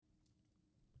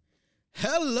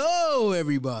Hello,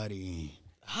 everybody.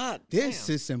 Hot. This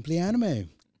is Simply Anime.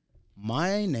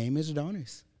 My name is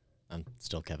Adonis. I'm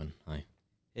still Kevin. Hi.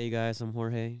 Hey guys, I'm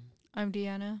Jorge. I'm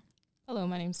Deanna. Hello,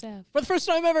 my name's Sav. For the first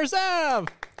time ever, Sav!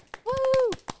 Woo!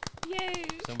 Yay!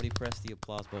 Somebody press the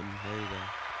applause button. There you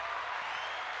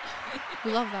go.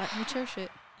 We love that. We cherish it.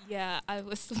 Yeah, I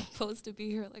was supposed to be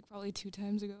here like probably 2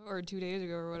 times ago or 2 days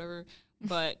ago or whatever.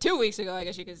 But 2 weeks ago, I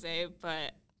guess you could say.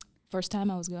 But first time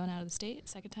I was going out of the state.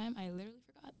 Second time, I literally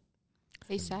forgot.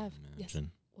 Hey, Sav. Yes.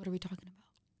 What are we talking about?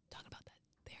 Talking about that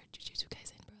there Jujutsu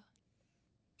Kaizen, bro.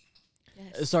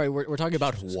 Yes. Sorry, we're talking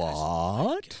about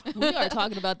what? We are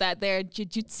talking about that there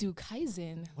Jujutsu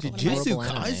Kaizen. Jujutsu Horrible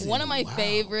anime. Kaisen. One of my Wow.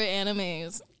 favorite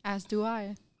animes. As do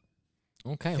I.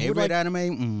 Okay. Favorite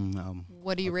anime?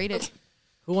 What do you rate it?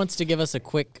 Who wants to give us a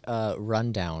quick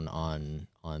rundown on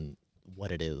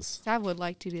what it is? Sav would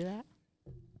like to do that.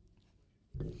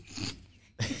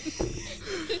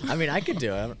 I mean, I could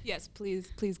do it. Yes,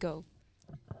 please go.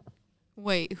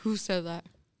 Wait, who said that?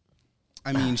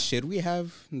 I mean, should we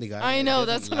have the guy? I know, that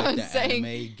that's doesn't what like I'm the saying.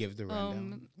 Anime give the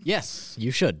rundown. Yes,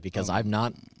 you should, because I'm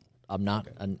not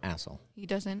an asshole. He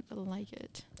doesn't like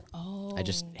it. Oh. I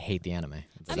just hate the anime. I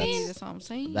That's, mean- That's what I'm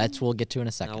saying. we'll get to in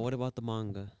a second. Now, what about the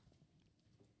manga?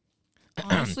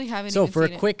 Honestly, haven't So even for a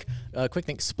seen quick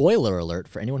thing, spoiler alert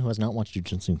for anyone who has not watched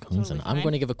Jujutsu Kaisen, Totally I'm fine.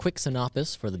 going to give a quick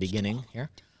synopsis for the beginning here.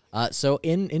 So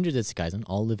in Jujutsu Kaisen,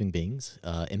 all living beings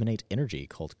emanate energy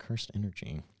called cursed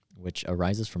energy, which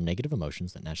arises from negative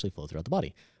emotions that naturally flow throughout the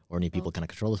body. Ordinary people kind of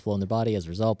control this flow in their body as a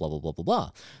result, blah, blah, blah, blah, blah.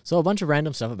 So a bunch of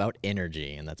random stuff about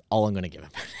energy, and that's all I'm going to give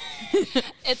about.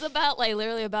 It's about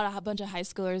literally about a bunch of high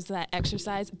schoolers that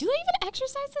exercise. Do they even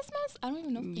exercise this mess? I don't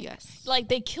even know. If they, Yes.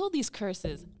 they kill these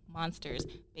curses, monsters,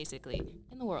 basically,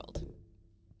 in the world.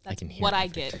 That's can hear what I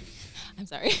everything. get. I'm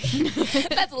sorry.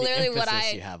 That's literally what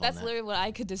emphasis you have on That's that. literally what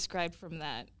I could describe from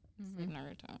that. It's like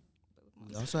Naruto.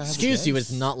 We also have Excuse you,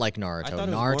 guests. it's not like I Naruto. thought it was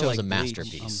more Naruto is like a Bleach.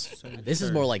 masterpiece. Sorry. This is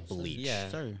Sir. more like Bleach. Yeah.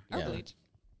 Sorry, Or Yeah. Bleach.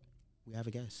 we have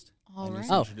a guest. All And right.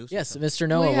 he's Oh, introduced yes, himself. Mr.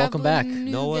 Noah, We have welcome a back.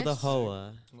 new Noah the guest.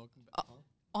 Hoa.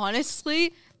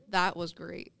 Honestly, that was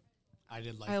great. I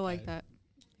did like I like that.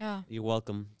 Yeah. You're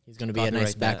welcome. He's going to be a nice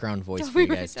Copyright that. background voice for you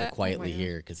Copyright guys to that. quietly Oh my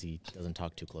hear because he doesn't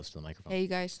talk too close to the microphone. Hey, you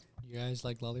guys. You guys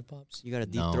like lollipops? You gotta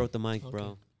deep No. throat the mic, Okay.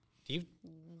 bro. Deep?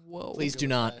 Whoa. Please do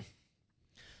not.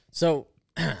 So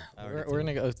already we're did. going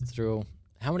to go through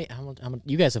how many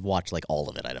you guys have watched like all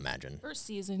of it, I'd imagine. First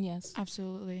season, yes.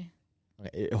 Absolutely.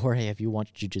 Okay, Jorge, have you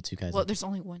watched Jujutsu Kaisen? Well, there's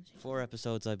only one. 4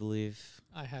 episodes, I believe.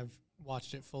 I have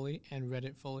watched it fully and read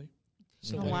it fully.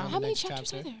 Oh, waiting wow. on the How many next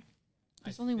chapters are chapter. there?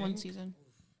 There's I only one think- season.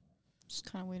 Just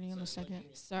kind of waiting on the second.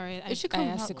 Sorry, It should I come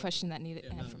asked out- a question that needed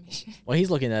Yeah, no. information. Well, he's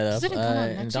looking that up. Does it come out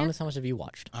And next year? Adonis, how much have you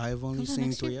watched? I've only Comes out seen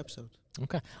next 3 year? episodes.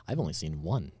 Okay, I've only seen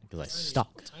one because I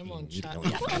stopped. I'm on, You chap- don't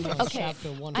have to. I'm on Okay. chapter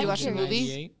 1. Do you watch the movie?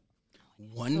 98.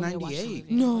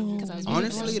 198. No. 'Cause I was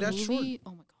Honestly, really that's short. movie?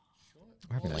 Oh my god.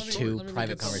 We're having like Let me- 2 let me private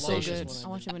read the conversations. slogans. I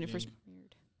watched it when it first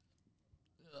premiered.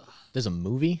 There's a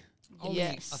movie? Only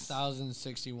Yes.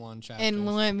 1,061 chapters. And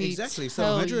let me Exactly, so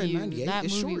tell 198 you, that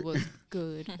is movie short. was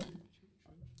good.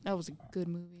 That was a good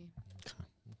movie.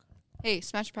 Hey,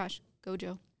 Smash Pash,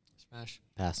 Gojo. Smash.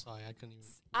 Pass. Sorry, I couldn't even.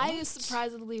 I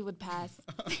surprisingly would pass.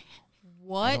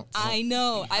 What? I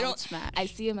know. I don't. Smash. I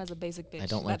see him as a basic bitch. I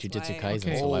don't like That's Jujutsu why.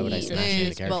 Kaisen, so why would I He smash any of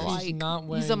is, the but characters? like, He's not he's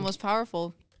the wearing- most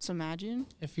powerful. So imagine.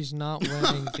 If he's not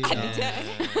wearing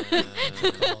the.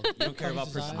 You don't care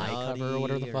about Comes his eye. Eye personality cover or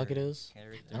whatever the fuck it or is.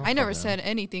 character. don't I never fucking said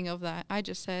anything of that. I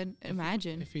just said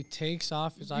imagine. If he takes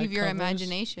off his eye Leave your covers,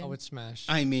 imagination. I would smash.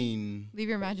 I mean, Leave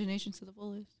your imagination to the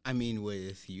fullest.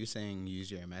 with you saying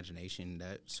use your imagination,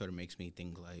 that sort of makes me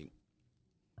think like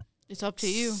It's up to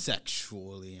you.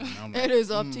 sexually. And I'm It like,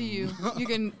 is up to you. You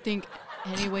can think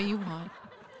any way you want.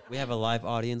 We have a live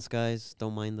audience, guys.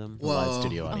 Don't mind them. The live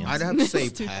studio audience. I'd have to say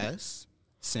Studio. pass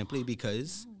simply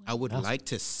because I would Pass. like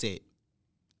to sit.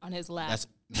 On his lap. That's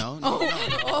no.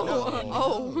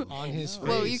 Oh. On his face.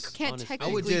 Well, you can't Honest. I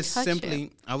technically would just touch simply.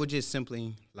 it. I would just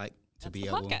simply like to That's be the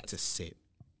able podcast. to sit.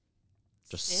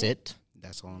 Just Sit? sit.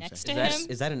 That's all I'm Next saying. to Is him?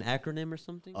 that, is that an acronym or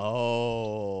something?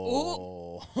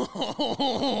 Oh.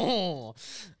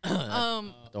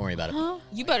 Don't worry about it. Huh?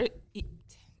 You better.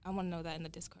 I want to know that in the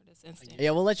Discord this instant. Yeah,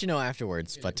 we'll let you know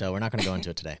afterwards, but we're not going to go into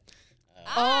it today.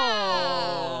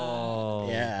 Oh.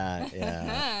 Yeah,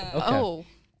 yeah. Okay. Oh.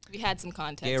 We had some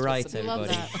context. Gay with rights, some- We love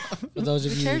everybody. that. For those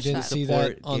of We you who cherish didn't that. see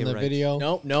Support that on gay the rights. video,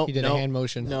 No, he did a hand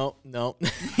motion. No. He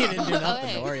didn't do nothing.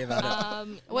 Okay. Don't worry about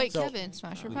it. Wait, So- Kevin,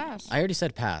 smash or pass? I already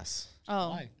said pass. Oh.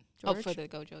 Why? Oh, George? for the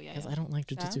Gojo, yeah. Because yeah. I don't like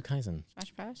Jujutsu Kaisen.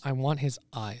 Smash pass. I want his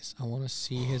eyes. I want to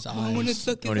see his eyes. suck You want his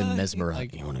to be eye. mesmerized.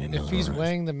 Like, You wanna be if he's mesmerized.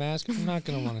 wearing the mask, I'm not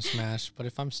gonna want to smash. But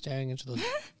if I'm staring into those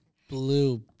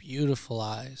blue, beautiful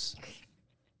eyes,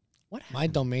 What my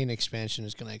domain expansion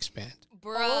is gonna expand.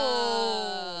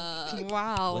 Bruh.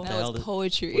 Wow. What the That hell was does-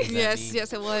 poetry. what does that Yes, mean?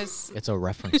 yes, it was. It's a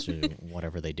reference to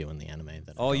whatever they do in the anime.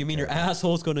 That I Oh, don't you mean your care about.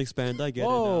 asshole's gonna expand? I get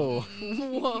Whoa.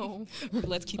 Whoa.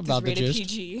 Let's keep About this the rated gist.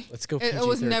 PG. Let's go. It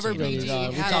was never PG-13. PG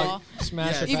we at talk all.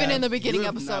 smash or Even pass. in the beginning you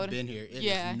have episode. Not been here. It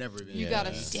Yeah. has never been. You here.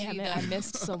 gotta Yeah. see Damn it, that. I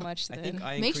missed so much I then. think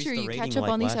I Make increased sure the you rating catch up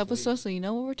like on these last week. episodes so you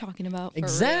know what we're talking about. For real.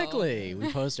 Exactly.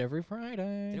 We post every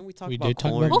Friday. Didn't we talk We about did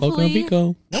talk corn? about Boku no Hopefully.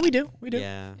 Pico. No, we do. We do.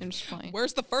 Yeah. I'm just playing.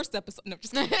 Where's the first episode? No,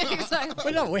 just kidding. Exactly.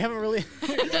 But no, we haven't really.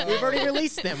 We've already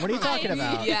released them. What are you talking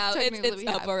about? Yeah, Technically it's we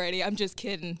up have. already. I'm just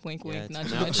kidding. Wink, Yeah, wink, it's nudge,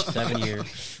 been out nudge. for 7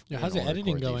 years. Yeah, how's the We'll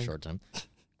editing record these going? Short time.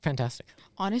 Fantastic.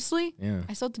 Honestly, Yeah.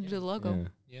 I still have to do the logo. Yeah.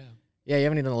 Yeah. Yeah, you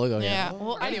haven't even done the logo yet. Yeah.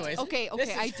 Well, Anyways, okay, this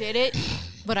I is- did it,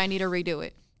 but I need to redo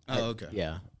it. Oh, okay.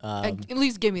 Yeah. At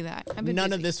least give me that. I've been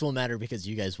None of busy. this will matter because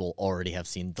you guys will already have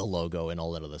seen the logo and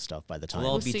all that other stuff by the time.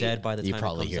 We'll all We'll be see. dead by the You time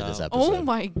probably it hear comes this out. episode. Oh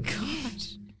my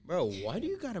gosh. Bro, why do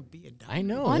you gotta be a downer? I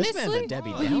know. Honestly, this man's a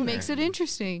Debbie but he Downer. makes it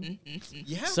interesting.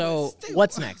 Yeah. So but still.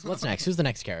 what's next? What's next? Who's the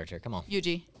next character? Come on.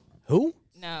 Yuji. Who?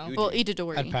 No. You- Well, I'd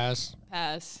Itadori. pass.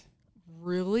 Pass.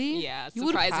 Really? Yeah, You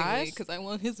would surprisingly, pass? because I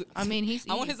want his. I mean, he's.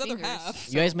 I want eating his other fingers. half.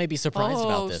 You guys may be surprised Oh,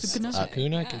 about this. Sukuna.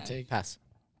 Sakuna Yeah. can take. Pass.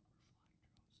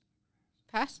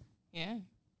 Pass. Yeah.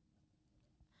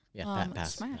 Yeah,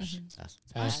 pass. Smash. Pass. Pass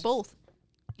Pass. both.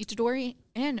 Itadori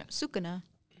and Sukuna.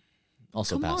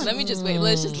 Also Come pass. on. Let me just wait.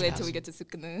 Let's just wait Pass. till we get to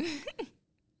Sukuna.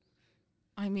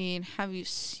 I mean, have you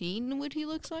seen what he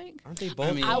looks like? Aren't they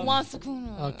both? mean- I want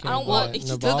Sukuna. Okay, I don't what, want.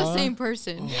 Nabara? They're the same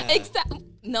person. Yeah. Exactly.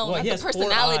 No, Well, not he the has 4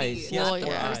 personality. eyes. He has Well, 4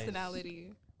 yeah. eyes.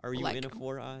 Personality. Are you Like, into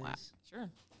 4 eyes? Sure.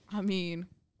 I mean,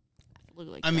 look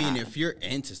like I mean, that. if you're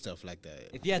into stuff like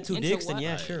that, If you had 2 Into dicks, then what?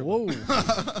 yeah, sure. Whoa.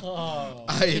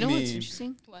 I You know mean, what's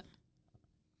interesting? What?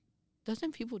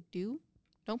 Doesn't people do?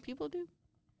 Don't people do?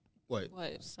 what?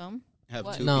 What? Some. Have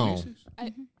What? 2 No.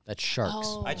 penises? That's sharks.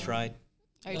 Oh. I tried.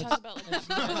 Are you talking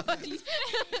about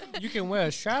like? You can wear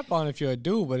a strap on if you're a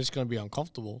dude, but it's gonna be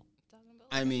uncomfortable.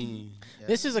 I mean, yeah.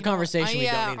 This is a conversation we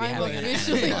don't need to be I'm having. in an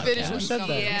officially anime finished podcast. Who with said that?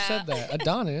 Yeah. Who said that?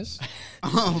 Adonis.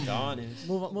 Dawn is.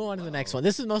 Move on to the next one.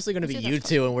 This is mostly going to be Let's you say that's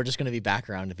two, and we're just going to be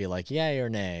background to be like, yay or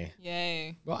nay.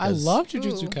 Yay. Well, I Because- love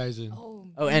Jujutsu Ooh. Kaisen. Oh.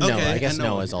 Oh, and Okay, Noah. I guess and Noah,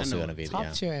 Noah is and also Noah. going to be Top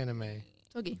the tier anime.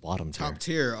 Togi. bottom tier. top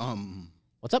tier.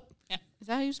 What's up? Is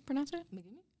that how you pronounce it?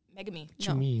 Megami. What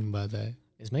you mean by that?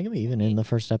 Is Megami even in the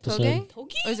first episode? Toge?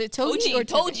 Togi? Or is it Togi or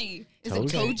Toji. Is Toji.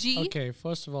 it Toji? Okay,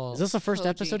 first of all, Is this the first Toji.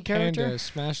 episode character? Panda,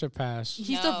 smash or pass?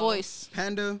 He's the No. voice.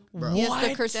 Panda, bro. He has the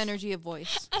What? curse energy of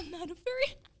voice. I'm not a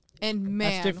furry. And That's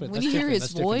man, different. when That's you hear different. his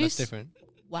That's different. voice, That's different.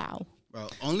 wow. Bro,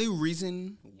 only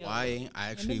reason Yo, why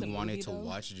I actually the wanted movie, to though.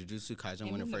 watch Jujutsu Kaisen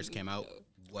Him when it in the first movie, came out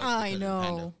though. was I because of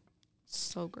Panda. know.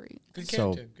 So great. Good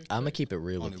So character. Good I'm gonna character. keep it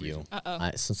real Only with you. reason.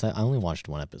 Uh-oh. Since I only watched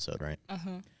one episode, right? Uh-huh.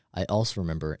 I also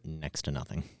remember next to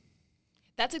nothing.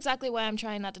 That's exactly why I'm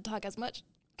trying not to talk as much.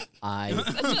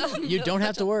 You don't have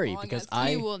Such to a worry long because ass- I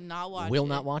He will not watch will it.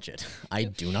 not watch it. I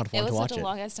do not It want was to watch such a it.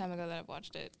 long ass time ago that I've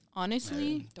watched it.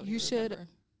 Honestly, Don't you even should remember.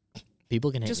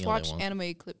 People can hate just me all they watch want.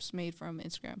 anime clips made from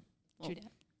Instagram. Well, True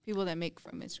that. people that make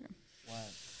from Instagram.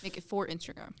 Make it for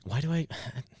Instagram. Why do I?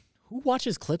 Who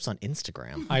watches clips on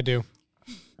Instagram? I do.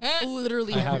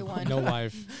 Literally I have everyone. no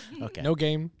life, Okay. no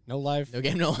game, no life, No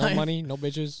game, no no life. money, no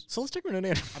bitches, So let's take no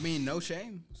name. I mean, no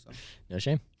shame. So. No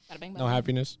shame. Bada bang, bada no bang.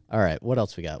 happiness. All right. What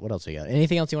else we got?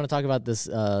 Anything else you want to talk about this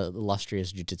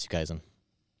illustrious Jujutsu Kaisen?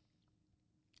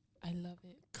 I love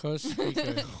it. Curse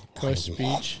speaker, curse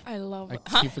speech. I love I it.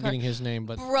 keep forgetting his name,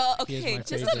 but Bro, he is okay, my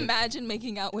just favorite. imagine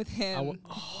making out with him. I w-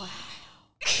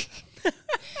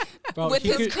 bro, with he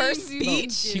his could, curse No,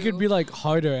 speech. he could be like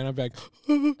harder, and I'd be like,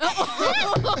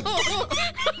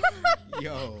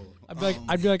 Yo.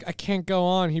 I'd be like, I can't go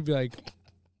on. He'd be like,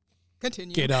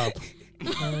 Continue. get up,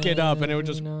 get up, and it would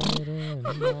just. Man.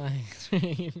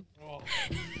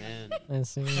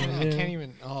 I can't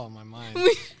even. Oh, my mind.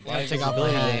 Gotta take off my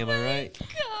hat. Am I right?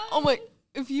 Oh my!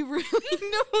 If you really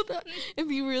know that, if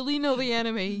you really know the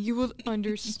anime, you will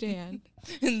understand.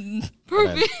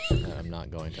 Perfect. I'm not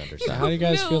going to So understand. how do you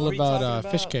guys No. feel What are you about,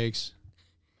 talking fish about? cakes?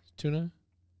 Tuna?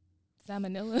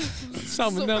 Salmonella. So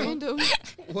Salmonella. random.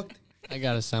 What? I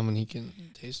got a salmon he can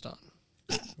taste on.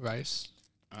 Rice.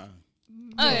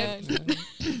 Okay.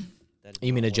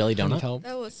 You mean a jelly Can you donut? help?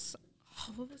 That was.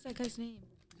 Oh, what was that guy's name?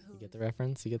 You get the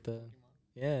reference? You get the.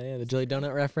 Yeah, the jelly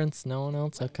donut reference. No one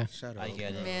else? Okay. Shut up. I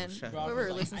get it. Man, Shut whoever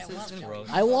up. listens to this is gonna Gross.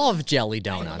 I love jelly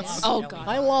donuts. Oh god.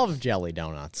 I love jelly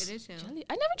donuts. It is him. Jelly?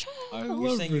 I never tried. I You're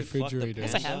love saying you fucked the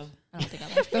refrigerators. Yes, I panda? have. I don't think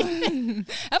I like them.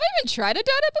 Have I even tried a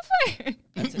donut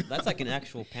before? That's like an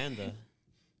actual panda.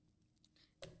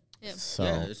 So,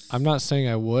 Yeah, it's- I'm not saying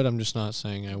I would. I'm just not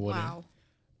saying I wouldn't. Wow.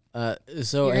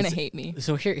 so You're gonna as- hate me.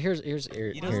 So here's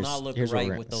He does not look what right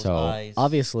we're- with those so eyes.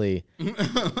 obviously, Wait, yeah,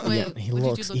 he what did you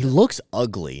looks look he up? looks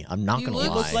ugly. I'm not He gonna He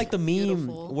lie. looks like the meme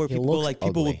Beautiful. where He people go looks like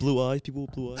people ugly. with blue eyes, people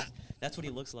with blue eyes. That's what he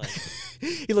looks like.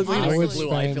 he looks like I a would blue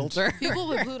eye spend- filter. People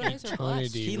with blue eyes are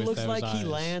blessed. Eternity He with looks those like he eyes.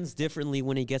 lands differently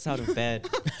when he gets out of bed.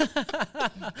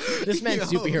 This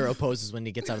man's Yo. superhero poses when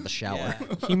he gets out of the shower. Yeah.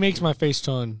 He makes my face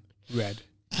turn red.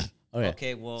 Okay.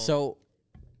 Okay, well, So,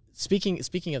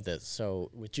 speaking of this, so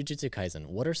with Jujutsu Kaisen,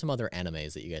 what are some other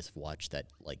animes that you guys have watched that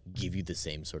like give you the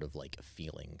same sort of like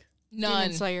feeling? Demon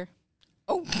None. Slayer.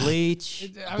 Bleach.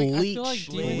 I feel like Bleach.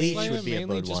 Demon Bleach Slayer would be a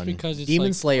mainly good just one. because it's Demon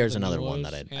like Slayer's the another one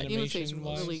newest that I'd- Demon Slayer is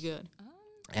animation-wise. really good.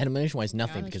 Animation wise,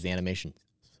 nothing Yeah, because the animation.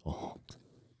 Oh.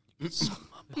 I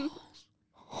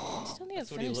still need to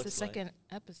That's what he finish the looks like. second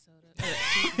episode of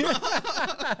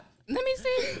it. Let me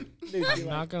see. I'm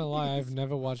not gonna lie, I've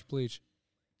never watched Bleach.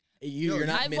 You're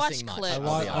not I've missing watched much. clips. I'll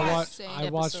I, be wa- honest. I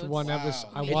watched one Wow. episode.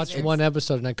 I It's- watched it's- one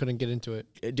episode and I couldn't get into it.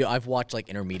 Dude, I've watched like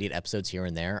intermediate episodes here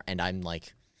and there, and I'm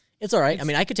like, it's all right. I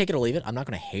mean, I could take it or leave it. I'm not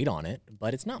gonna hate on it,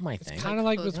 but it's not my thing. Kind of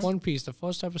like close. with One Piece. The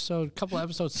first episode, couple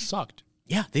episodes sucked.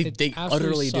 Yeah, It they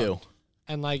absolutely utterly do. sucked.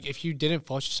 And like, if you didn't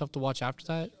force yourself to watch after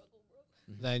that,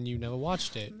 then you never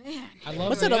watched it. Man. I love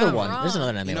What's it. that other Yeah. one? There's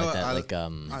another anime You know like what, that. I'll- Like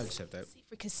I'll accept that.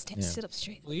 Because Yeah. sit up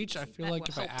straight. Bleach, I feel That like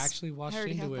if I helps. actually watched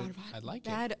already into have it, I'd like it.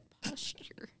 bad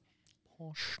posture.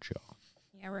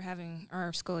 Yeah, we're having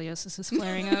our scoliosis is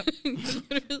flaring up.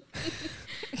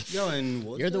 Yo, and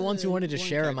what's You're the ones who wanted to one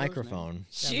share a guy's name? microphone.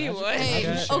 She imagine- was. Hey,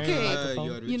 Imagine sharing a okay.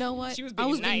 microphone. You know what? She was I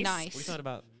was being being nice. What are you nice. talking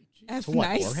about? F To what,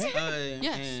 nice. Jorge?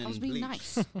 Yes, I was being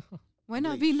nice. Why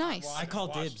not be nice? I call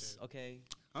dibs. Okay.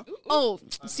 Oh,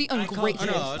 see, I call ungrateful.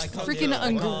 dibs. no, I call Freaking dibs.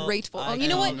 I call- ungrateful. I You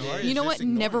know call what? dibs. You know what? Just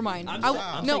ignore Never me. mind. I'm I,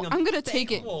 saying no, I'm gonna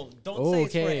take it. thankful. Don't say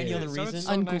it's for Okay. any other So reason. it's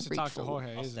so nice to talk to Ungrateful.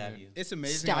 Jorge, I'll isn't stab it? you. It's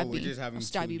amazing Stab how we're you. just having I'll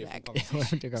stab two you different back.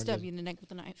 conversations. Stab you in the neck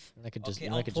with a knife. I could just, Okay, you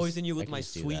know, I I'll could poison just, you I with could my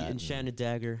just do sweet that. enchanted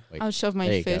dagger. Wait. I'll shove my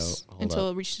There you go. fist Hold until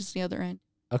up. it reaches the other end.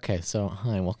 Okay, so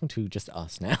hi, welcome to just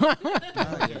us now.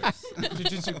 Ah, yes.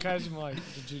 Jujutsu Kaisen, like,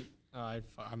 did you? Oh, I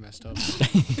messed up.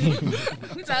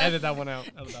 That- Edit that one out.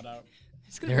 Edit that out.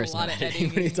 It's gonna be There's a lot no of editing.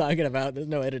 What are you editing. talking about? There's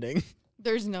no editing.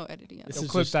 There's no editing. At This all.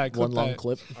 is clip just that, clip one long that.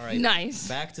 clip. All right. Nice.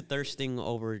 Back to thirsting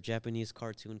over Japanese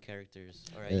cartoon characters.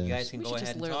 All right, Yeah. you guys can We go should ahead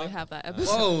just and literally talk. have that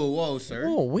episode. Whoa, sir.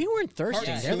 Oh, we weren't thirsting.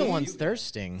 Yeah, They're the you- ones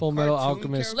thirsting. Full Metal Cartoon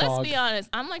Alchemist Let's dog. be honest.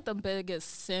 I'm like the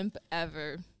biggest simp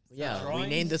ever. Yeah, we Drawings?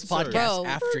 named this Sir. podcast Bro,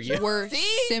 after you. we're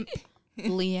See?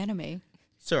 simply anime.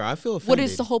 Sir, I feel offended. What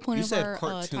is the whole point You of said our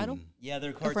cartoon. title? Yeah, they're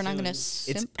If cartoons. we're not gonna It's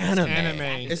simp. anime.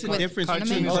 Anime. It's a With difference cartoon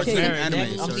between is cartoon okay. and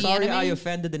anime. I'm The sir. sorry I anime?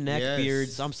 offended the Yes.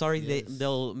 neckbeards. I'm sorry Yes.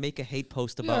 they'll make a hate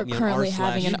post We about are me on currently r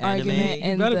having an slash argument anime.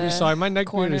 in You better the be sorry. My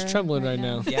neck beard is corner trembling right right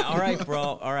now. now. Yeah, all right, bro.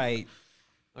 All right.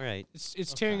 All right.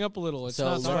 It's tearing up a little. It's So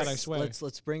not bad, I let's, swear.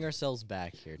 let's bring ourselves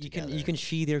back here You together. can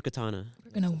sheathe your katana.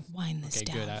 We're gonna wind this Okay,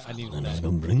 down. good. I need Let's that.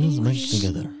 go bring us back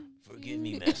together. Forgive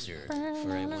me, master,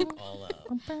 for I work all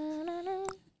out.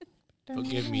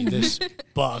 Forgive me, this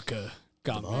baka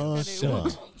got me so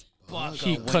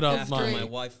He cut up after my- my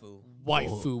waifu.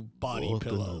 waifu body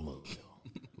pillow.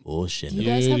 Oh shit. You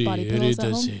guys have body pillows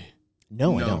at home?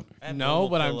 No, I No. don't. I have No, normal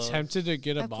but pillows. I'm tempted to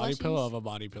get a Have body plushies? pillow of a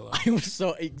body pillow. I was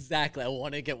so exactly. I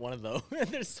want to get one of those.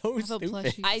 They're so Have a stupid.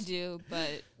 plushie. I do, but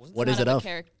What it's is not it a of?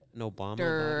 character No bomb.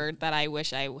 that I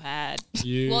wish I had.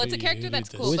 You Well, it's a character idiot, that's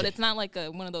this- cool, Who is but it? it's not like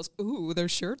one of those ooh their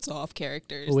shirts off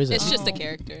characters. Who is it? It's just a Oh.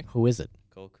 character. Who is it?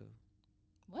 Goku.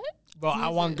 What? Bro, I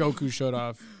want Goku showed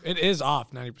off. It is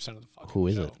off 90% of the fucking Who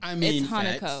is show. it? I mean, It's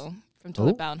facts. Hanako from Who?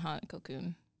 Toilet Bound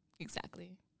Hanako-kun.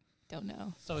 Exactly. Don't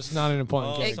know. So it's not an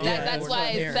important Oh, character. sorry. That's we're why not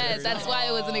I there. said. That's why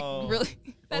it wasn't Oh. really.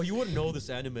 Oh, you wouldn't know this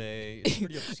anime. It's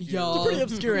pretty obscure. Yo. It's a pretty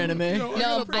obscure anime. No,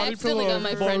 I accidentally got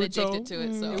my friend addicted to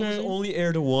it. So It was only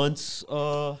aired once. As,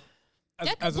 Deku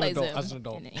as an plays adult, him as an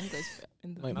adult. in English.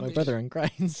 In the My English. brother in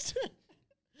Christ.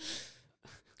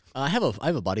 I have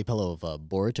a body pillow of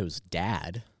Boruto's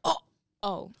dad.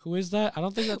 Oh. Who is that? I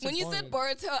don't think that's When you said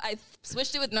important. Boruto, I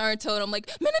switched it with Naruto, and I'm like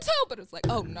Minato, but it was like,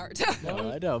 oh, Naruto.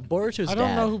 No, I know Boruto's I don't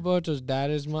dad. know who Boruto's dad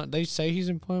is. They say he's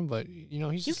important, but you know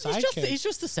he's a side character. He's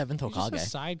just the seventh He's just a Hokage.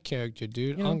 side character,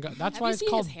 dude. You know? That's Have why you it's seen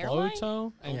called his hairline?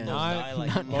 Boruto and Almost not die like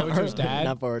Boruto's dad.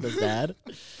 Not Boruto's dad.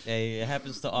 Hey, it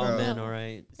happens to all Bro. men, all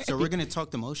right? So we're gonna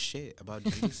talk the most shit about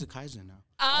Jujutsu Kaisen now.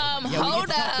 Yeah, we get hold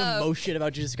to talk the up. most shit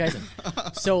about Jujutsu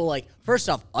Kaisen. So, like, first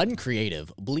off,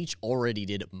 uncreative. Bleach already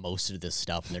did most of this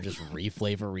stuff, and they're just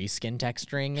reflavor, reskin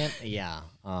texturing it. Yeah,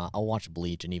 I'll watch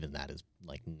Bleach, and even that is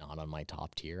like not on my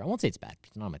top tier. I won't say it's bad, but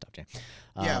it's not on my top tier.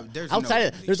 Yeah, there's outside no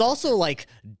of there's also like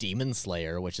Demon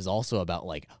Slayer, which is also about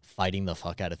like fighting the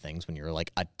fuck out of things when you're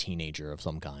like a teenager of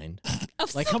some kind.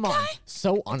 Like, come on,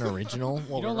 so unoriginal.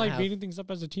 You don't like beating things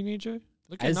up as a teenager?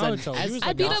 Look at As Naruto. as- He was I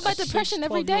like beat a up my depression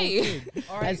every 12-year-old day. kid.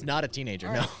 As not a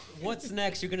teenager, no. What's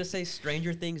next? You're gonna say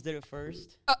Stranger Things did it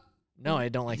first? No, I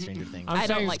don't like Stranger Things. I'm I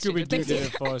don't saying like Scooby-Doo Stranger did Things.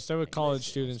 it for us. They were college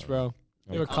students, bro.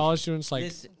 They were college students like,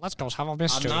 This- let's go have a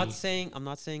mystery. I'm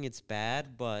not saying it's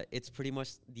bad, but it's pretty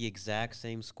much the exact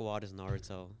same squad as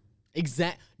Naruto.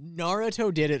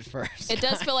 Naruto did it first. It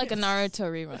does feel like a Naruto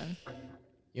rerun.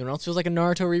 You know what else feels like a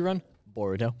Naruto rerun?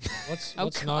 Boruto. What's Oh,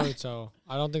 God. Naruto?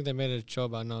 I don't think they made a show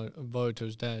about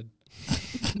Boruto's dad.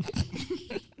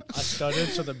 I stuttered,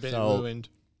 so the bit So- ruined.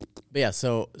 But yeah,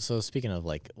 so speaking of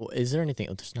like, is there anything?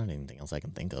 There's not anything else I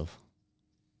can think of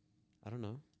I don't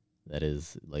know. that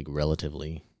is like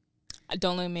relatively.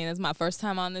 Don't let me. It's my first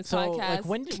time on this So podcast. like,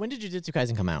 when did Jujutsu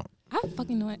Kaisen come out? I don't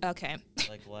fucking know it. Okay.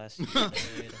 Like last year.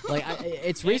 Like,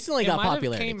 it's recently got might have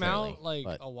popularity. came clearly, out like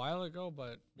but, a while ago,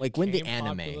 but like when the became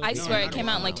anime. popular. I No, swear not it a came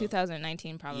out in like while.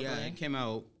 2019, probably. Yeah, it came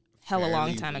out Hella long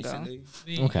fairly time ago. recently.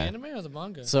 The Okay. anime or the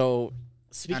manga? So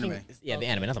speaking, Anime. yeah, the Okay,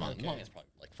 anime, not the manga. okay. The manga is probably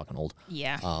like fucking old.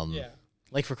 Yeah. Yeah.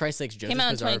 Like for Christ's sakes, Came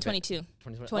out in Joseph's Bizarre 2022.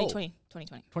 Adventure- 2020.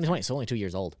 2020, so only 2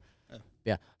 years old. Oh.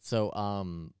 Yeah. So,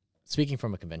 speaking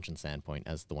from a convention standpoint,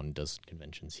 as the one who does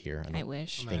conventions here, I I don't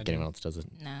wish. think Imagine. anyone else does it.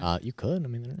 No. You could. I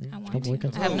mean, there's I a want couple to.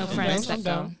 weekends. I have no Oh, friends I'm that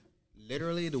go. down.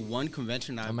 Literally, the one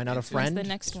convention I've Am I not been a to friend? What's the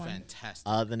next is one?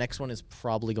 fantastic. The next one is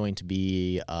probably going to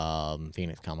be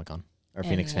Phoenix Comic Con or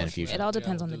Phoenix Fan And Fusion. It all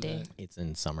depends Yeah, on the do day. that. It's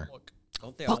in summer.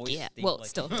 Don't they Fuck always yeah. think Well, like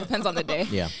still depends on the day.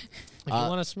 Yeah. If you Uh,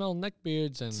 want to smell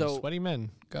neckbeards and so- sweaty men, You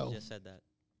go. just said that.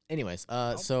 Anyways,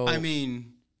 so I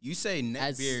mean, you say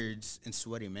As- neckbeards and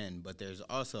sweaty men, but there's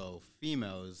also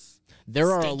females.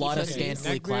 there are a stinky lot of pussies.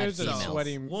 scantily clad Neckbeards and females.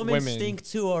 sweaty Women stink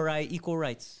too, all right. Equal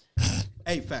rights.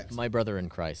 Hey, facts. My brother in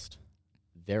Christ,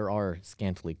 there are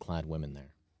scantily clad women there.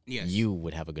 Yes. You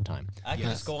would have a good time, I can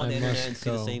Yes. just go on I the internet must and see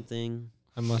the go. same thing.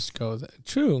 I must go.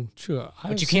 True.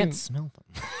 but you can't smell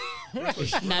them.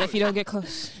 Not if you don't get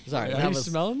close. Sorry, Are that you was.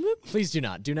 smelling them? Please do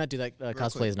not do that.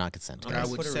 Cosplay quick. is not consent. What I'm I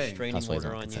gonna would put a say- restraining Cosplays order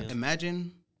aren't on you. consent.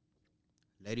 Imagine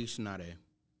Lady Tsunade,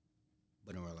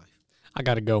 but in real life. I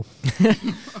gotta go.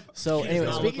 So She does anyway,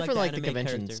 not speaking look from like like the the anime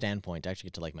convention character. standpoint, to actually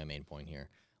get to like my main point here,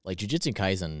 like Jujutsu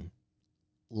Kaisen,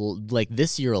 like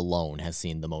this year alone has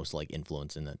seen the most like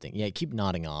influence in that thing. Yeah, keep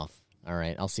nodding off. All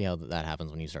right, I'll see how that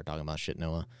happens when you start talking about shit,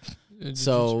 Noah.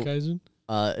 So- Jujutsu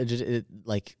Kaisen?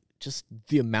 Like just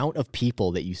the amount of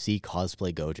people that you see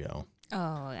cosplay Gojo Oh,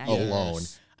 I, alone,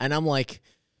 Yes. and I'm like,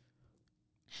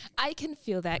 I can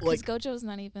feel that because Like- Gojo's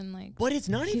not even like. but it's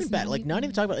not even He's bad. not Like not even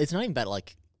even- talking about. It's not even bad.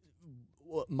 Like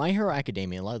My Hero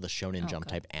Academia, a lot of the Shonen Oh, Jump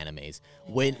God. type animes,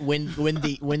 when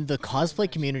the cosplay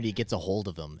community gets a hold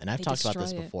of them, and I've They talked about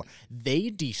this destroy it. before, they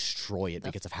destroy it The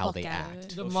because of how fuck they out of act. it.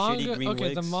 The Those manga, shitty green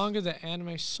okay, the wigs. manga, the anime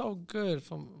is so good.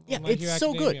 From Yeah, My it's Hero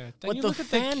so good, Academia. Then but you the look at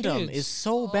fandom kids. is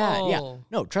so bad. Yeah, Oh.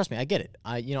 no, trust me, I get it.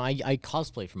 I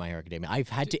cosplay for My Hero Academia. I've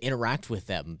had to interact with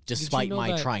them despite know my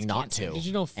that- trying not to. Did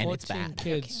you know and it's 14 bad.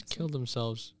 kids Canceled. killed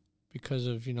themselves because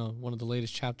of one of the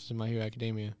latest chapters in My Hero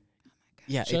Academia?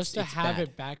 Yeah, Just to it's have bad.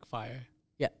 it backfire.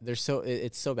 Yeah,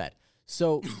 it's so bad.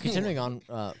 So continuing on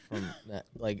from that,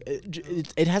 like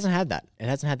it hasn't had that. It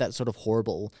hasn't had that sort of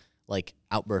horrible like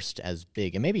outburst as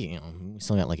big. And maybe we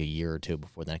still got like a year or two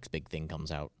before the next big thing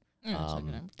comes out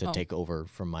to Oh. take over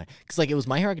from because like it was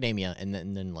My Hero Academia and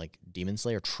then like Demon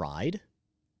Slayer tried,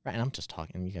 right? And I'm just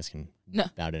talking. You guys can No.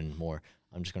 about it more.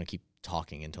 I'm just gonna keep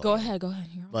talking until Go I- ahead. You're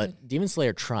all But good. Demon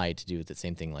Slayer tried to do the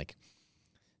same thing. Like,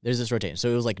 there's this rotation.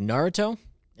 So it was like Naruto,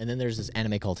 and then there's this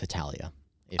anime called Hitalia.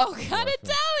 Oh God,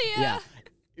 Italia. Yeah.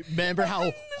 Remember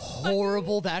how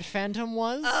horrible that fandom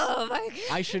was? Oh my God.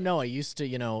 I should know. I used to,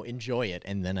 enjoy it,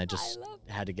 and then I just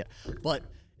had to get. But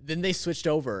then they switched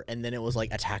over, and then it was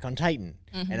like Attack on Titan,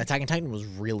 Mm-hmm. and Attack on Titan was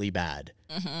really bad.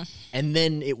 And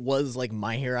then it was like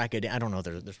My Hero Academia. I don't know.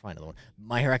 There's probably another one.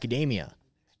 My Hero Academia.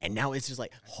 And now it's just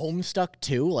like Homestuck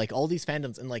too. Like all these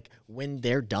fandoms, and like when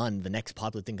they're done, the next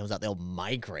popular thing comes out, they'll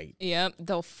migrate. Yep,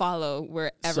 they'll follow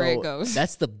wherever So it goes.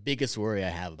 that's the biggest worry I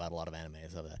have about a lot of anime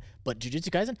is of that. But Jujutsu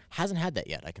Kaisen hasn't had that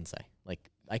yet. I can say, like,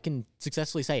 I can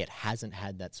successfully say it hasn't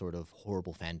had that sort of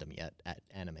horrible fandom yet at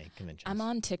anime conventions. I'm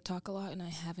on TikTok a lot, and I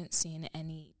haven't seen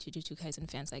any Jujutsu Kaisen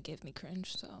fans that give me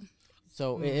cringe. So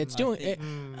it's doing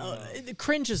it.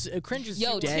 Cringe is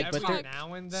Yo, dead, but TikTok- they're-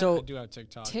 now and then, so- I do have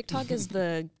TikTok. TikTok is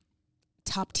the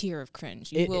top tier of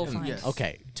cringe. You will find yes. it.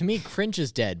 Okay, to me, cringe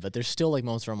is dead, but there's still like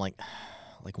moments where I'm like,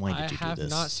 why I did you do have this?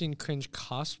 not seen cringe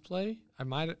cosplay. I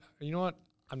might. You know what?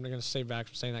 I'm not gonna stay back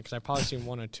from saying that because I probably seen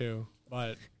one or two,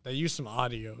 but they use some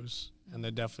audios and they're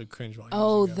definitely cringe. While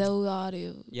Oh, using them. the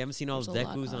audio. You haven't seen all There's the a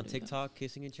lot Dekus of on audio. TikTok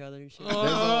kissing each other and shit?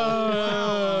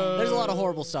 There's a lot of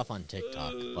horrible stuff on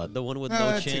TikTok, but The one with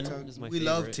no chin TikTok. is my We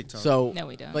favorite. love TikTok. so. No,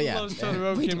 we don't. But yeah, Loves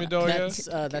Totoro, We do Kimi not.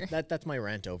 Doya. that's my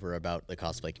rant over about the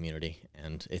cosplay community.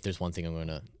 And if there's one thing I'm going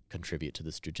to contribute to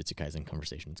this Jujutsu Kaisen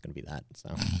conversation, it's going to be that. So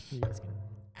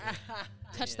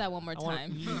Touch that one more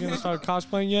time. You gonna start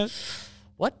cosplaying yet?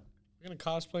 what? You gonna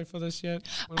cosplay for this yet?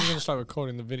 When are we gonna start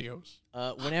recording the videos?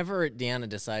 Whenever Deanna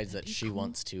decides that she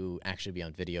wants to actually be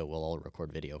on video, we'll all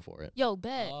record video for it. Yo,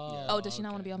 bet. Oh, does she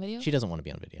not want to be on video? She doesn't want to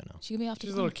be on video now. She can be off to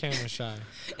She's a the little corner. camera shy.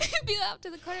 Be off to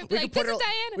the corner. And We be like, could put this her. is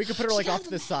Diana. We could put her She like has off to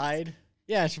the side.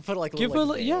 Yeah, she put like a Give her,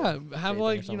 little, like, yeah, veil have or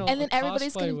like you something. know. And then a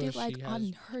everybody's cosplay gonna where be like she on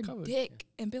has her covered. dick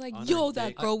and be like, On yo, her that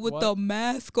dick? girl with What? the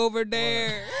mask over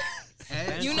there.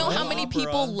 And You know how many opera.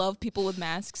 people love people with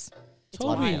masks?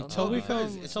 Toby, wild. Toby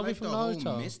Because from it's Toby like from the whole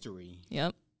Naruto. mystery.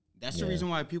 Yep. That's Yeah. the reason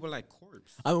why people like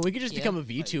Corpse. I mean, we could just Yeah. become a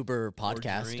VTuber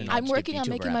podcast. dream. And I'm just get working on VTuber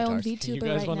making my own avatars. You VTuber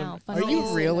guys right wanna- now. Are Fun you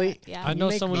fact. really? Yeah. I know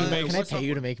Make someone me- who makes. Can I what's pay up you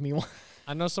to with- make me one?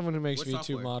 I know someone who makes What YouTube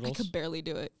software? I models. could barely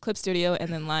do it. Clip Studio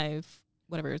and then live,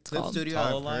 whatever it's Clip called. Studio,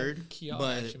 Hollow I've Light? heard, Kiara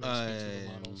but actually makes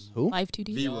VTuber models. Who? Live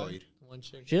 2D. V-Roid. One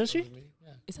chick. She does she? with me. Yeah.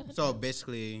 Is that So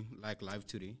basically, like live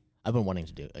 2D. I've been wanting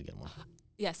to do again one.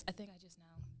 Yes, I think I just now.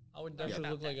 I would definitely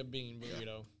look like a bean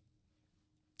burrito.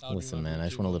 That would be Listen, my man, I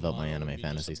just VTuber want to live out my model, anime would be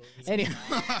just a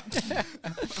fantasies.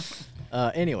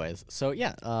 burrito. Anyways, so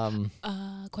yeah.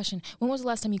 Question: when was the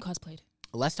last time you cosplayed?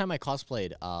 Last time I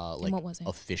cosplayed, like what was it?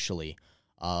 officially,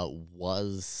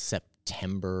 was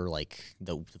September. Like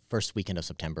the first weekend of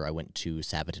September, I went to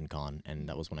Sabaton Con, and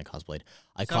that was when I cosplayed.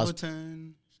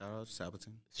 Sabaton. Shout out to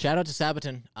Sabaton. Shout out to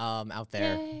Sabaton, out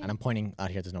there, Yay. and I'm pointing out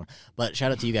here. There's no one, but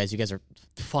shout out to you guys. You guys are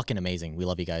fucking amazing. We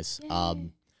love you guys.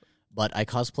 But I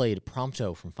cosplayed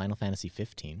Prompto from Final Fantasy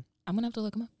 15. I'm gonna have to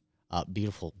look him up.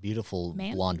 Beautiful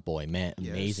Man? blonde boy, man,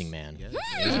 Yes. amazing man. Yes.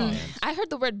 Amazing man. I heard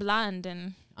the word blonde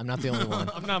and I'm not the only one.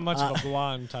 I'm not much of a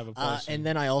blonde type of person. And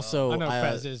then I also I know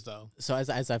Prez is though. so as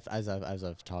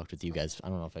I've talked with you guys, I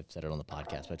don't know if I've said it on the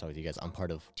podcast, but I talked with you guys. I'm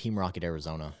part of Team Rocket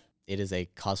Arizona. It is a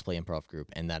cosplay improv group,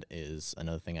 and that is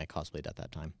another thing I cosplayed at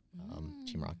that time.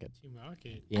 Team Rocket. Team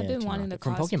Rocket. Yeah, I've been Team wanting Rocket. to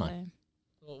from cosplay. Pokemon.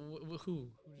 Well, who?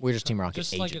 We're just Team Rocket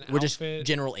Just agent. like an We're just outfit?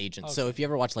 general agents. So Okay. if you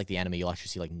ever watch like the anime, you'll actually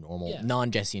see like normal, Yeah.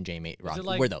 non-Jesse and Jamie Is Rocket. it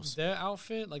like We're those. their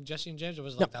outfit, like Jesse and James, or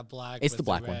was it No, like that black? it's with the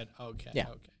black one. red? Okay. Yeah.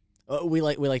 Okay. We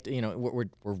like you know we're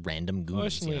random goons,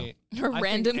 Personally, You're I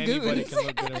random think anybody goons. can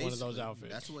look good in one of those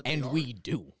outfits. That's what and they are. we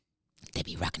do. They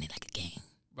be rocking it like a game.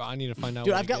 But I need to find out.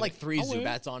 Dude, where I've to got get like it. 3 I'll wear it.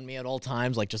 Zubats on me at all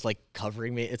times, like just like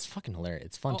covering me. It's fucking hilarious.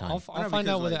 It's fun time. I'll know, find out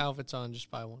because, where the like- outfit's on.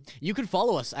 Just buy one. You can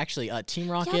follow us actually,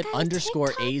 Team Rocket guys, underscore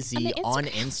TikTok AZ on the on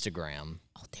Instagram. Instagram.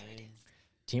 Oh, there it is.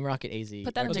 Team Rocket AZ.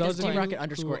 Put that or in For the those Team of Discord. you Rocket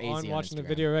underscore who AZ aren't on watching the Instagram.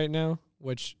 video right now,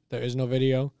 which there is no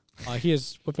video, he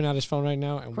is whipping out his phone right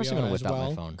now, and Of course, we I'm are gonna as whip out well.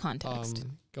 my phone. Context.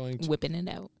 Going to Whipping it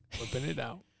out. whipping it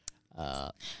out.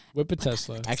 Uh, Whip a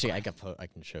Tesla. actually, I can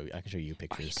show you. I can show you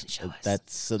pictures. can show us.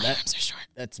 That's so My that arms are short.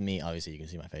 that's me. Obviously, you can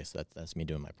see my face. That's me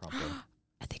doing my prompter.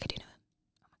 I think I do know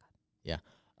Yeah.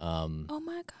 that. Oh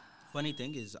my god. Funny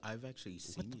thing is, I've actually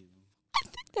seen you. I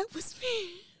think that was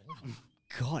me.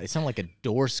 God, it sounded like a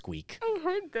door squeak. I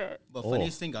heard that. But Oh.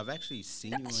 funniest thing, I've actually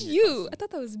seen That's you. In your you. I costume.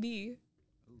 thought that was me.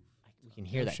 We can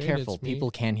hear Oh, that. shit, Careful, it's me.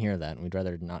 people can hear that, and we'd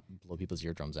rather not blow people's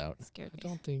eardrums out. It scared I me.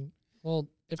 don't think. Well,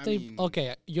 if I they mean-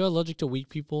 okay, you're allergic to weak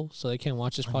people, so they can't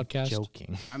watch this I'm podcast.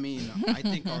 joking. I mean, I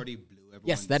think I already blew everyone's.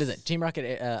 Yes, that is it. Team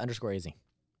Rocket underscore AZ.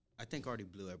 I think I already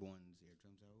blew everyone's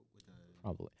eardrums out with the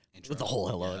Probably. intro. With the whole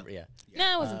hello. Yeah.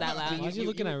 No, it wasn't that Why loud. is he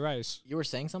looking at rice? You were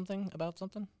saying something about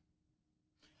something?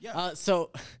 Yeah.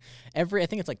 So I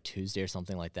think it's like Tuesday or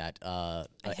something like that. have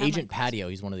my Agent question. Patio,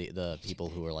 he's one of the people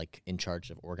who are like in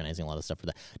charge of organizing a lot of stuff for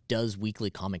that. Does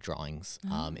weekly comic drawings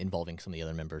involving some of the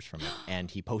other members from it, and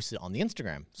he posted it on the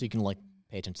Instagram, so you can like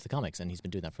pay attention to the comics. And he's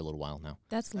been doing that for a little while now.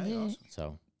 That's lit. awesome.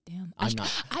 So Damn. I'm sh-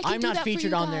 not I can I'm do not that for you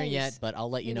featured on there guys. yet, but I'll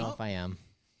let you You know know? if I am.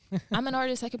 I'm an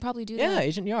artist. I could probably do Yeah, that.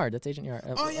 Agent Yard. That's Agent Yard.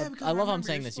 Oh, yeah, because I love how I'm remember,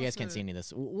 saying you're this. You guys can't supposed see to- any of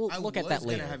this. We'll I look at that was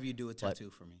later. gonna have you do a but- tattoo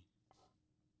for me.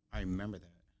 I remember that.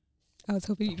 I was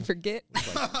hoping you'd forget.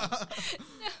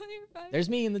 There's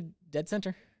me in the dead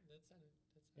center.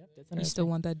 Yep, dead center. You still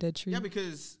want that dead tree? Yeah,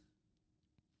 because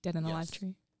Dead in the Yes. live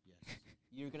tree?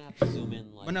 You're gonna have to zoom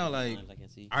in. Like, But no, a couple like, times, I can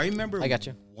see. I remember I got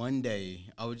you. one day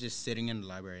I was just sitting in the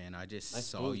library and I just Nice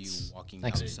saw you boots. walking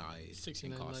Thanks. outside in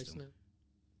 69 likes costume.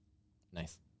 now.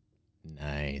 Nice.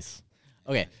 Nice.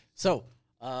 Okay, so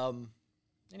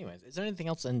Anyways, is there anything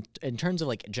else in terms of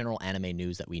like general anime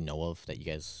news that we know of that you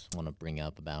guys want to bring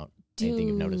up about? Anything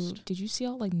you've noticed? Did you see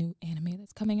all like new anime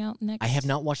that's coming out next? I have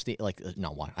not watched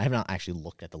I have not actually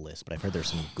looked at the list, but I've heard there's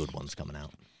some good ones coming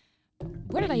out.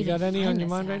 Where did I You even got any find on your this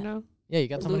mind right at? now? Yeah, you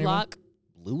got some on Blue your mind? Lock.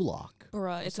 Blue Lock.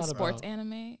 Bruh, it's a that sports about?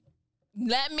 anime.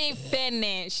 Let me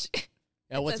finish.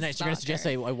 What's a next? You're gonna suggest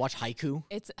I soccer. watch Haiku?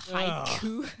 It's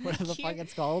haiku. Whatever the fuck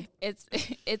it's called.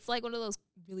 It's like one of those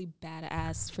really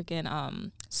badass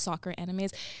freaking soccer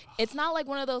animes. It's not like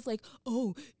one of those like,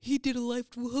 oh, he did a life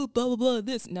blah blah blah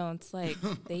this. No, it's like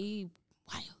they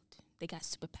wild. They got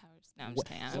superpowers. No, I'm just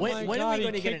kidding. I don't When- know. Oh my when are we God,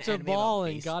 gonna he get an kicked a anime ball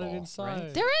about and got it baseball, inside.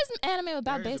 right? There is an anime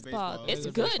about There is a baseball. baseball. It's There's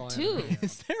a good baseball too. anime.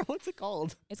 Is there? What's it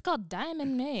called? It's called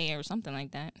Diamond May or something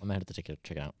like that. I'm gonna have to check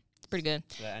it out. It's pretty good.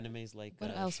 The anime's like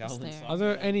What else was Shaolin there? Soccer. Are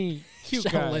there any cute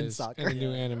Shaolin guys soccer. in the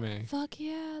new anime? Fuck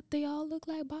yeah, they all look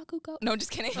like Bakugo. No,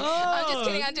 just kidding. Oh, I'm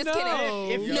just kidding.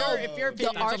 If you're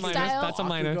The art style. That's a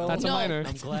minor. Bakugo. That's a No. minor.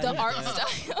 I'm glad The you art said-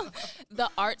 style, the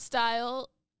art style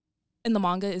in the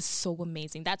manga is so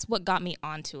amazing. That's what got me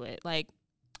onto it. Like,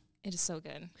 it is so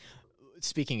good.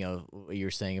 Speaking of what you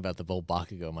were saying about the whole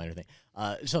Bakugo minor thing,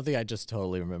 something I just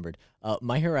totally remembered.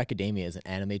 My Hero Academia is an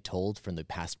anime told from the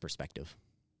past perspective.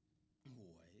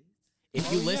 If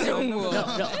you listen, no,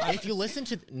 if you listen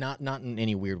to not in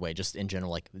any weird way, just in general,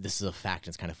 like this is a fact.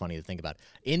 It's kind of funny to think about.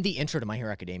 In the intro to My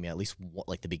Hero Academia, at least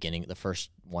like the beginning, the first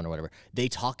one or whatever, they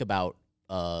talk about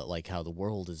like how the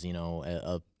world is,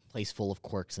 a place full of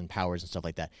quirks and powers and stuff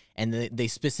like that, and they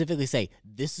specifically say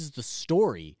this is the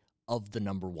story of the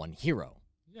number one hero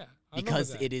Yeah,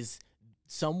 because it is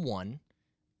someone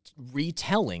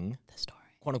retelling The story.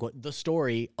 quote unquote the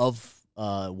story of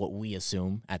what we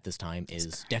assume at this time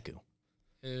is Deku.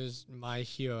 is My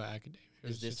Hero Academia.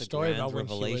 Is It's this a a story grand about when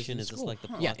he was revelation? in Is this school. like the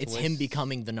plot Yeah, it's him twist?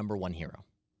 becoming the number one hero.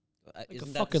 Like a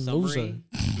Isn't that fucking summary? loser.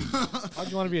 Why'd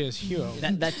you want to be his hero?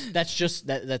 That's just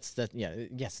that. Yeah,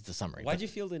 yes, it's a summary. Why'd but- you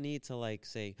feel the need to like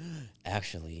say,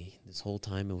 actually, this whole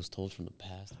time it was told from the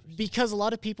past? Because a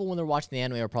lot of people when they're watching the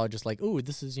anime are probably just like, "Oh,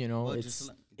 this is Well,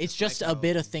 it's just like a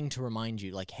bit how- of thing to remind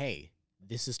you, like, hey,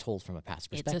 this is told from a past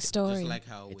It's perspective." a story. Just like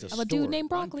how It's with- a of a story. dude named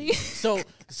Broccoli. So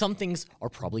some things are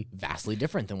probably vastly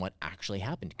different than what actually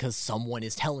happened because someone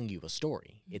is telling you a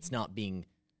story. It's not being,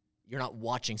 you're not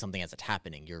watching something as it's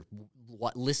happening. You're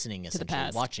listening the essentially,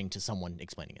 past. watching to someone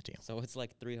explaining it to you. So it's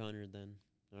like 300 then.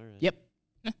 All right. Yep.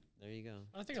 There you go.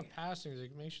 I think of past things.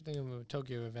 It makes you think of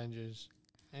Tokyo Avengers.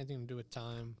 Anything to do with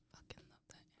time. Fucking love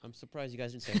that. I'm surprised you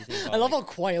guys didn't say anything about I love how like,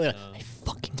 quietly no. I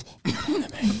fucking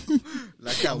love anime.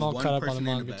 like that I'm all one caught up on person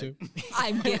the in manga back. too.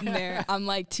 I'm getting there. I'm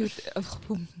like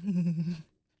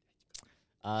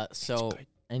So,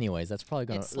 anyways, that's probably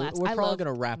gonna It slaps. we're I probably love-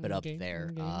 gonna wrap it up Okay,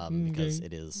 there okay, because okay.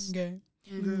 it is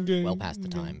Well well past the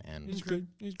time. And It's good.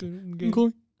 It's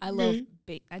good. I love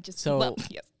bait. I just So- love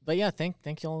yes. but yeah,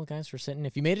 thank you all guys for sitting.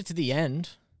 If you made it to the end,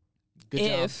 good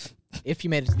If. job. If you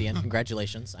made it to the end,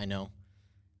 congratulations. I know,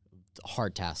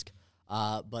 hard task.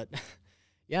 But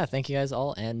yeah, thank you guys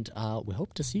all, and we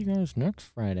hope to see you guys next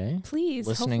Friday. Please,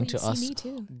 Listening hopefully to you us see me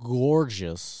too.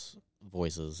 gorgeous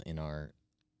voices in our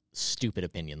stupid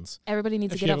opinions. Everybody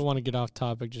needs If to you get ever off. want to get off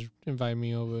topic, just invite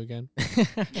me over again.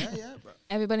 Yeah, bro.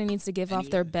 Everybody needs to give off Any-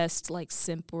 their best like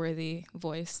simp-worthy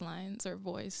voice lines or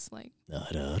voice like.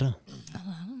 Da-da-da.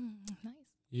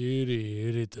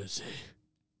 Nice.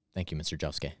 Thank you, Mr.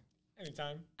 Josuke.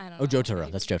 Anytime. I don't Oh, know.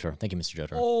 Jotaro. That's Jotaro. Thank you, Mr.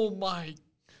 Jotaro. Oh my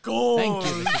god. Thank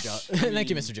you, Mr. Thank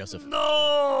you, Mr. Joseph.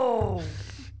 No.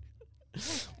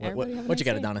 Everybody have a What you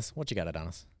nice got, day. Adonis? What you got,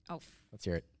 Adonis? Oh, Let's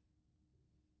hear it.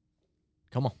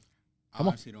 Come on. I Come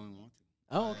on. honestly don't even want to.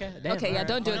 Oh, okay. Damn, okay, yeah, alright.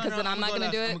 don't do it No, because then no, I'm not I'ma gonna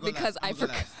go do last. it I'ma go because last. I I'ma go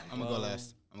forgot. last. I'm gonna go Well-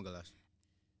 last. I'm gonna go last.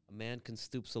 A man can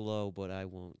stoop so low, but I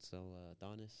won't. So,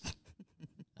 Adonis.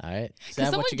 All right. Can Sam,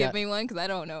 someone what you give got? me one? Because I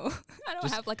don't know. I don't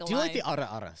Just- have like a Do you line. like the ara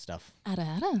ara stuff? Ada,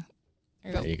 ada.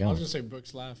 There you I go. was gonna say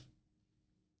Brooks laugh.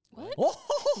 What? Oh!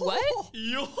 What?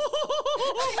 Yo.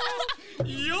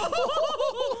 Yo.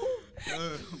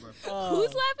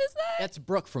 Whose laugh is that? That's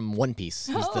Brooke from One Piece.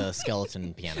 He's the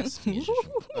skeleton pianist. musician.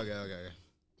 Okay.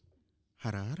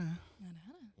 Hara hara.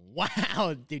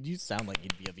 Wow, dude, you sound like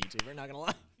you'd be a VTuber, not gonna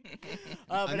lie.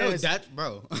 I But know anyways, that,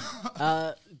 bro.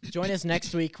 join us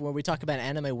next week where we talk about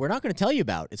anime we're not going to tell you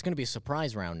about. It's going to be a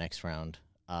surprise round next round.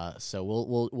 So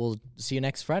we'll see you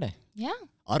next Friday. Yeah.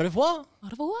 Au revoir. Au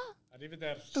revoir.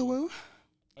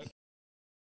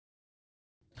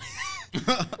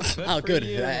 Oh, good.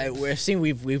 We're seeing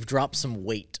we've dropped some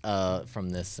weight from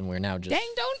this, and we're now just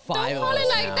Dang, don't five call of it us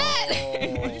like now.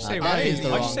 that. Why'd you say That wait? is the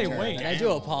Why'd you wrong say term, wait? and I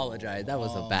do apologize. That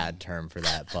was a bad term for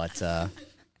that, but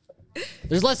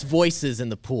there's less voices in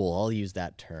the pool. I'll use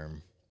that term.